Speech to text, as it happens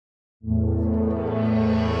You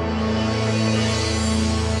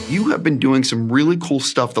have been doing some really cool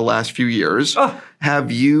stuff the last few years.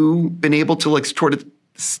 Have you been able to like sort of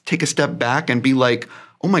take a step back and be like,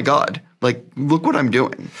 oh my God, like, look what I'm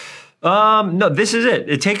doing? No, this is it.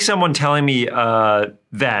 It takes someone telling me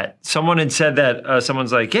that. Someone had said that,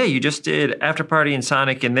 someone's like, yeah, you just did After Party and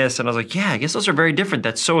Sonic and this. And I was like, yeah, I guess those are very different.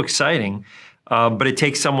 That's so exciting. But it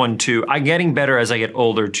takes someone to, I'm getting better as I get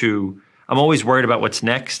older to, I'm always worried about what's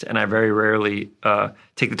next, and I very rarely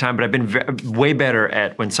take the time, but I've been way better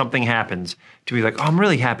at when something happens to be like, oh, I'm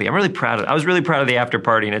really happy. I'm really proud of it. I was really proud of the After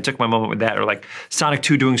Party, and I took my moment with that. Or like Sonic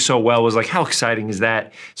 2 doing so well was like, how exciting is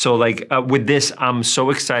that? So like with this, I'm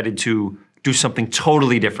so excited to do something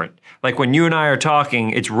totally different. Like when you and I are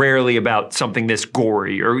talking, it's rarely about something this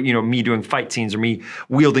gory or, you know, me doing fight scenes or me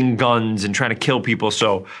wielding guns and trying to kill people.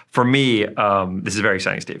 So for me, this is very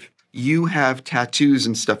exciting, Steve. You have tattoos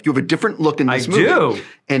and stuff. You have a different look in this movie. I do.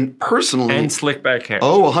 And personally. And slick back hair.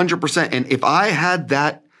 Oh, 100%. And if I had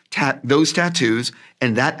those tattoos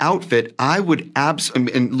and that outfit, I would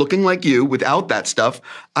and looking like you without that stuff,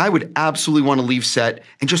 I would absolutely want to leave set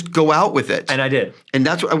and just go out with it. And I did. And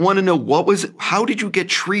that's what I want to know. How did you get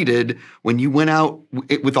treated when you went out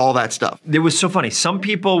with all that stuff? It was so funny. Some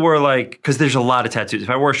people were like, because there's a lot of tattoos. If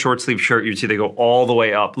I wore a short sleeve shirt, you'd see they go all the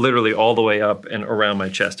way up, literally all the way up and around my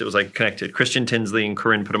chest. It was like connected. Christian Tinsley and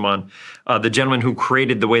Corinne put them on. The gentleman who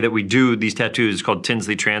created the way that we do these tattoos is called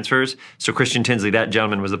Tinsley Transfers. So Christian Tinsley, that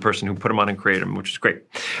gentleman was the person who put them on and created them, which is great.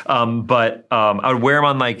 But I would wear them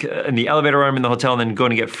on like in the elevator arm in the hotel and then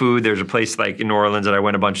going to get food. There's a place like in New Orleans that I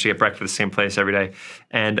went a bunch to get breakfast at the same place every day.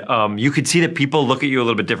 And you could see that people look at you a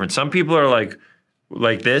little bit different. Some people are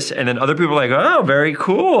like this, and then other people are like, oh, very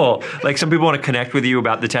cool. Like some people want to connect with you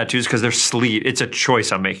about the tattoos because they're sleeve. It's a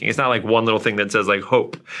choice I'm making. It's not like one little thing that says like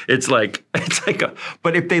hope. It's like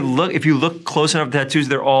but if you look close enough at the tattoos,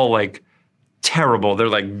 they're all like terrible. They're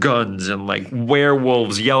like guns and like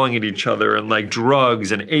werewolves yelling at each other and like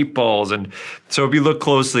drugs and 8 balls. And so if you look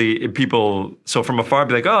closely, so from afar,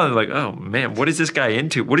 be like, oh man, what is this guy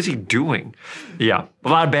into? What is he doing? Yeah, a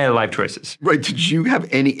lot of bad life choices. Right. Did you have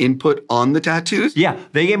any input on the tattoos? Yeah,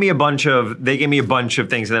 they gave me a bunch of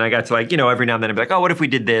things, and then I got to like, every now and then I'd be like, oh, what if we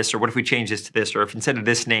did this, or what if we change this to this, or if instead of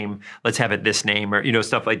this name, let's have it this name, or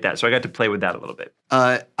stuff like that. So I got to play with that a little bit.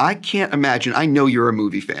 I can't imagine. I know you're a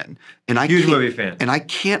movie fan, and Huge movie fan, and I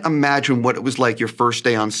can't imagine what it was like your first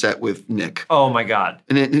day on set with Nick. Oh my God!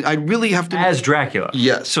 And I really have to as Dracula.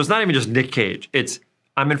 Yes. So it's not even just Nick Cage.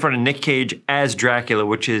 I'm in front of Nick Cage as Dracula,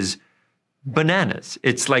 which is bananas.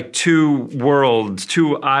 It's like two worlds,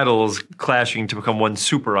 two idols clashing to become one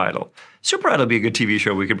super idol. Super Idol would be a good TV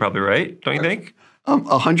show we could probably write, don't you think?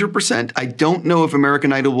 100%. I don't know if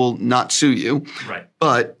American Idol will not sue you. Right.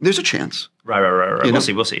 But there's a chance. Right.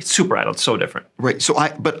 We'll see. Super Idol, it's so different. Right. So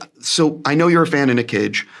I know you're a fan of Nick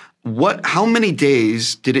Cage. How many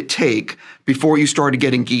days did it take before you started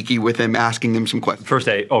getting geeky with him, asking him some questions? First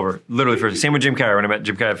day, over. Literally first day. Same with Jim Carrey. When I met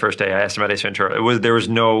Jim Carrey the first day, I asked him about Ace Ventura. There was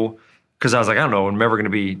no, because I was like, I don't know, I'm never going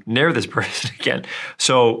to be near this person again.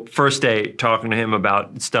 So first day, talking to him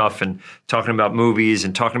about stuff and talking about movies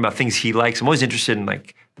and talking about things he likes. I'm always interested in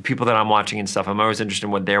like the people that I'm watching and stuff. I'm always interested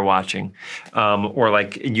in what they're watching, or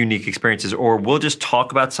like unique experiences. Or we'll just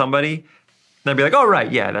talk about somebody. And I'd be like, oh,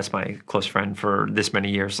 right, yeah, that's my close friend for this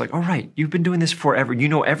many years. Like, oh, right, you've been doing this forever. You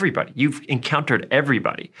know everybody. You've encountered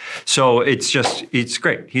everybody. So it's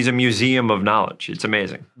great. He's a museum of knowledge. It's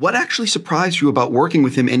amazing. What actually surprised you about working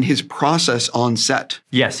with him and his process on set?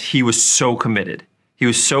 Yes, he was so committed. He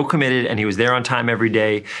was so committed, and he was there on time every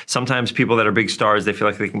day. Sometimes people that are big stars, they feel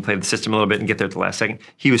like they can play the system a little bit and get there at the last second.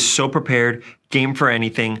 He was so prepared, game for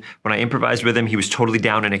anything. When I improvised with him, he was totally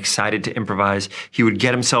down and excited to improvise. He would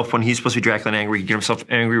get himself, when he's supposed to be Dracula and angry, he'd get himself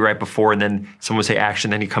angry right before, and then someone would say action,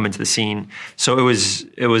 then he'd come into the scene. So it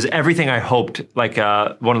was everything I hoped like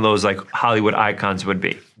one of those like Hollywood icons would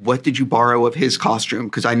be. What did you borrow of his costume?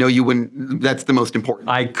 Because I know you wouldn't, that's the most important.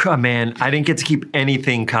 I didn't get to keep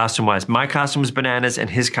anything costume-wise. My costume was bananas, and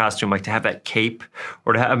his costume, like to have that cape,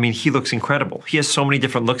 or to have, he looks incredible. He has so many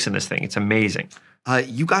different looks in this thing. It's amazing.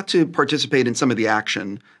 You got to participate in some of the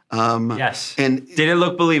action. Yes. And did it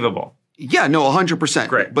look believable? Yeah, no, 100%.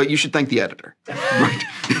 Great. But you should thank the editor. Right.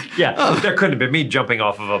 Yeah, there couldn't have been me jumping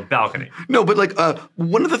off of a balcony. No, but like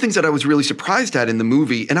one of the things that I was really surprised at in the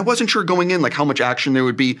movie, and I wasn't sure going in like how much action there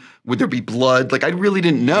would be. Would there be blood? Like I really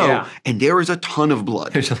didn't know. Yeah. And there is a ton of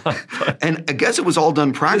blood. There's a lot of blood. And I guess it was all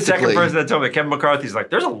done practically. The second person that told me, Kevin McCarthy's like,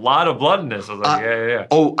 there's a lot of blood in this. I was like, yeah.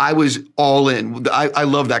 Oh, I was all in. I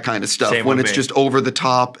love that kind of stuff. Same when with it's me. just over the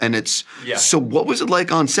top and it's. Yeah. So what was it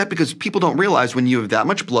like on set? Because people don't realize when you have that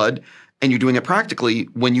much blood, and you're doing it practically,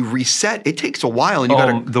 when you reset, it takes a while, and you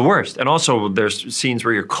gotta the worst. And also, there's scenes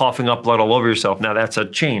where you're coughing up blood all over yourself. Now that's a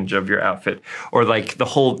change of your outfit, or like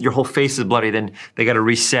your whole face is bloody. Then they got to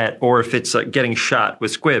reset. Or if it's like getting shot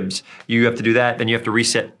with squibs, you have to do that. Then you have to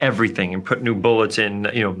reset everything and put new bullets in.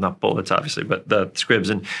 You know, not bullets obviously, but the squibs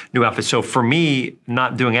and new outfits. So for me,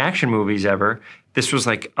 not doing action movies ever, this was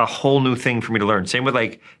like a whole new thing for me to learn. Same with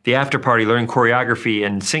like the after party, learning choreography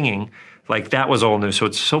and singing. Like that was all new. So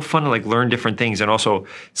it's so fun to like learn different things and also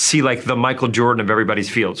see like the Michael Jordan of everybody's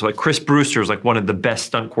field. So like Chris Brewster is like one of the best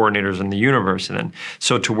stunt coordinators in the universe. And then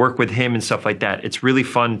so to work with him and stuff like that, it's really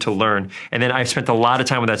fun to learn. And then I spent a lot of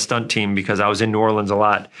time with that stunt team because I was in New Orleans a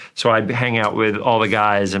lot. So I'd hang out with all the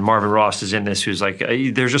guys, and Marvin Ross is in this, who's like,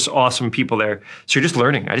 there's just awesome people there. So you're just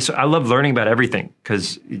learning. I love learning about everything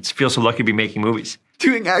because it feels so lucky to be making movies.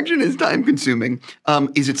 Doing action is time consuming.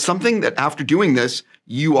 Is it something that after doing this,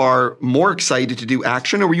 you are more excited to do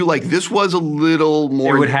action, or were you like, this was a little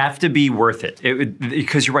more? It would have to be worth it. It would,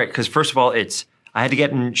 because you're right. Because first of all, I had to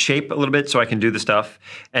get in shape a little bit so I can do the stuff,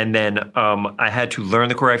 and then I had to learn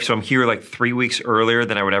the choreography. So I'm here like 3 weeks earlier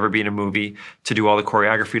than I would ever be in a movie to do all the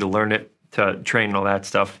choreography, to learn it, to train and all that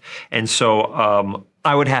stuff. And so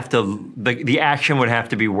I would have to, the action would have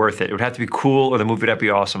to be worth it. It would have to be cool, or the movie would have to be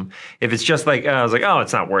awesome. If it's just like, I was like, oh,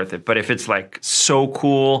 it's not worth it. But if it's like so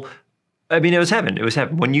cool, I mean, it was heaven. It was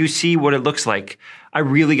heaven. When you see what it looks like, I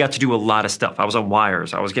really got to do a lot of stuff. I was on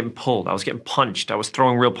wires. I was getting pulled. I was getting punched. I was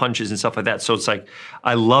throwing real punches and stuff like that. So it's like,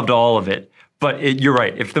 I loved all of it. But you're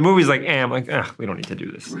right. If the movie's like, I'm like, we don't need to do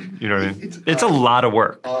this. You know what I mean? It's a lot of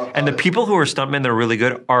work. And the people who are stuntmen that are really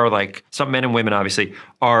good are like, stuntmen and women obviously,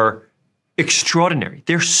 are extraordinary.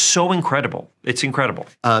 They're so incredible. It's incredible.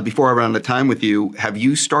 Before I run out of time with you, have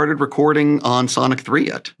you started recording on Sonic 3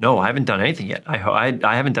 yet? No, I haven't done anything yet. I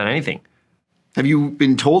haven't done anything. Have you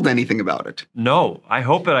been told anything about it? No. I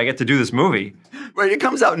hope that I get to do this movie. Right, it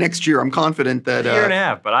comes out next year. I'm confident that a year and a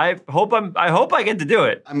half, but I hope I get to do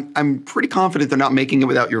it. I'm pretty confident they're not making it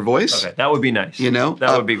without your voice. Okay, that would be nice. You know,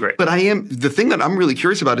 that would be great. But the thing that I'm really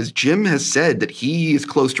curious about is Jim has said that he is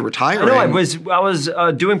close to retiring. I know. I was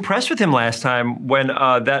doing press with him last time when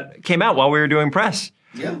that came out while we were doing press.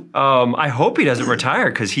 Yeah. I hope he doesn't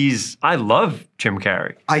retire because I love Jim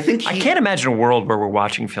Carrey. I can't imagine a world where we're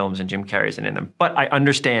watching films and Jim Carrey isn't in them. But I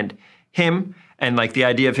understand him and like the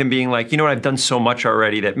idea of him being like, you know what, I've done so much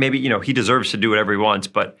already that maybe, you know, he deserves to do whatever he wants.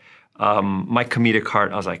 But my comedic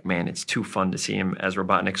heart, I was like, man, it's too fun to see him as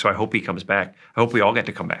Robotnik. So I hope he comes back. I hope we all get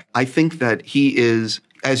to come back. I think that he is,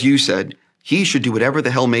 as you said, he should do whatever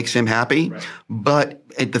the hell makes him happy. Right. But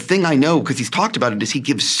the thing I know, because he's talked about it, is he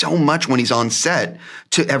gives so much when he's on set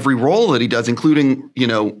to every role that he does, including, you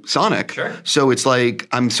know, Sonic. Sure. So it's like,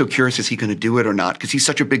 I'm so curious, is he going to do it or not? Because he's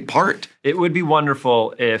such a big part. It would be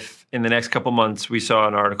wonderful if in the next couple months we saw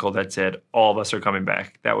an article that said all of us are coming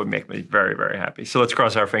back. That would make me very, very happy. So let's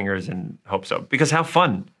cross our fingers and hope so. Because how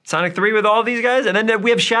fun. Sonic 3 with all these guys, and then we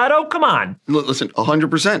have Shadow? Come on. Listen,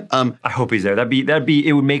 100%. I hope he's there.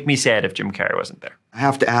 It would make me sad if Jim Carrey wasn't there. I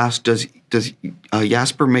have to ask, does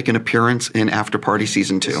Jasper make an appearance in After Party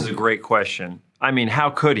Season 2? This is a great question. I mean, how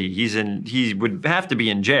could he? He would have to be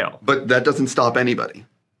in jail. But that doesn't stop anybody.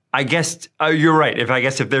 I guess you're right.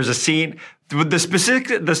 If there's a scene, the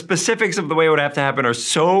specifics of the way it would have to happen are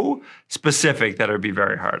so specific that it would be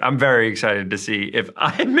very hard. I'm very excited to see if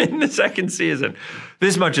I'm in the second season.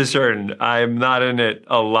 This much is certain: I'm not in it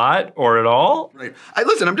a lot or at all. Right.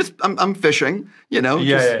 Listen, I'm fishing. You know,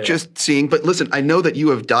 just seeing. But listen, I know that you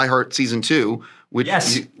have Die Hard Season 2.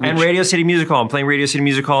 And Radio City Music Hall. I'm playing Radio City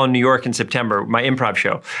Music Hall in New York in September, my improv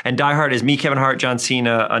show. And Die Hard is me, Kevin Hart, John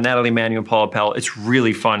Cena, Natalie Manuel, and Paula Pell. It's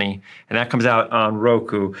really funny. And that comes out on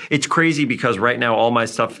Roku. It's crazy because right now all my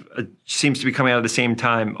stuff seems to be coming out at the same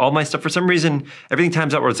time. All my stuff, for some reason, everything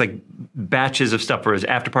times out where it's like batches of stuff. Where it's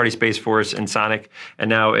After Party Space Force and Sonic. And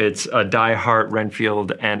now it's Die Hard,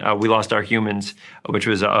 Renfield, and We Lost Our Humans, which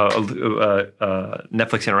was a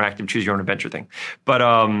Netflix interactive choose your own adventure thing. But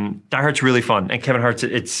Die Hard's really fun. And Kevin Hart's,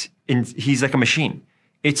 he's like a machine.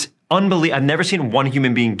 It's unbelievable. I've never seen one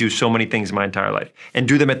human being do so many things in my entire life and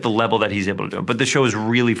do them at the level that he's able to do them. But the show is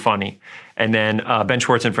really funny. And then Ben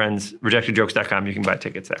Schwartz and Friends, rejectedjokes.com, you can buy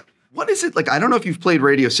tickets there. What is it like? I don't know if you've played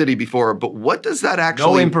Radio City before, but what does that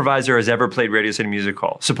actually... No improviser has ever played Radio City Music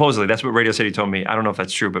Hall. Supposedly, that's what Radio City told me. I don't know if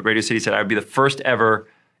that's true, but Radio City said I would be the first ever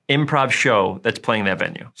improv show that's playing that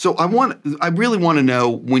venue. So I really want to know,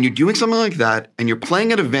 when you're doing something like that and you're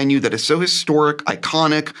playing at a venue that is so historic,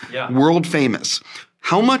 iconic, world famous,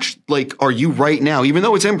 how much like are you right now, even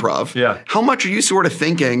though it's improv? Yeah. How much are you sort of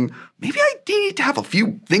thinking, maybe I need to have a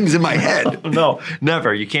few things in my head? No,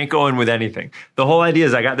 never. You can't go in with anything. The whole idea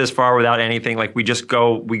is I got this far without anything. Like we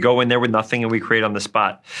go in there with nothing and we create on the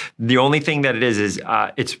spot. The only thing that it is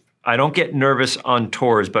I don't get nervous on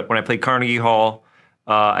tours, but when I played Carnegie Hall,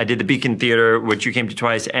 I did the Beacon Theater, which you came to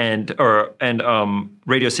twice, and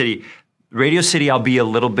Radio City. Radio City, I'll be a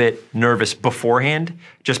little bit nervous beforehand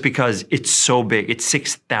just because it's so big. It's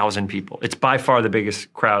 6,000 people. It's by far the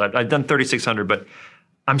biggest crowd. I've done 3,600, but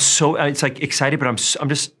it's like excited, but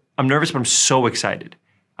I'm nervous, but I'm so excited.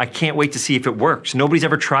 I can't wait to see if it works. Nobody's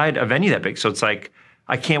ever tried a venue that big, so it's like,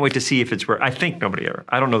 I can't wait to see if it's work. I think nobody ever.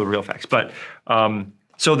 I don't know the real facts, but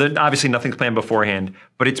so obviously nothing's planned beforehand,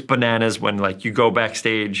 but it's bananas when like you go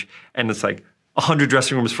backstage and it's like 100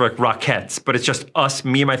 dressing rooms for like Rockettes, but it's just us,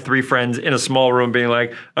 me and my 3 friends in a small room being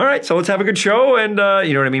like, all right, so let's have a good show. And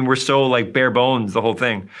you know what I mean? We're so like bare bones, the whole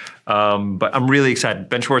thing. But I'm really excited.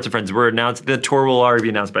 Ben Schwartz and friends, the tour will already be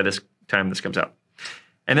announced by this time this comes out.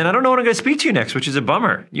 And then I don't know when I'm going to speak to you next, which is a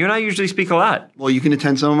bummer. You and I usually speak a lot. Well, you can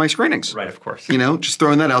attend some of my screenings. Right, of course. You know, just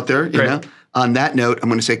throwing that out there. You Great. know. On that note, I'm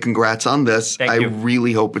going to say congrats on this. Thank you. I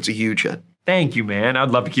really hope it's a huge hit. Thank you, man.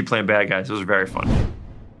 I'd love to keep playing bad guys. It was very fun.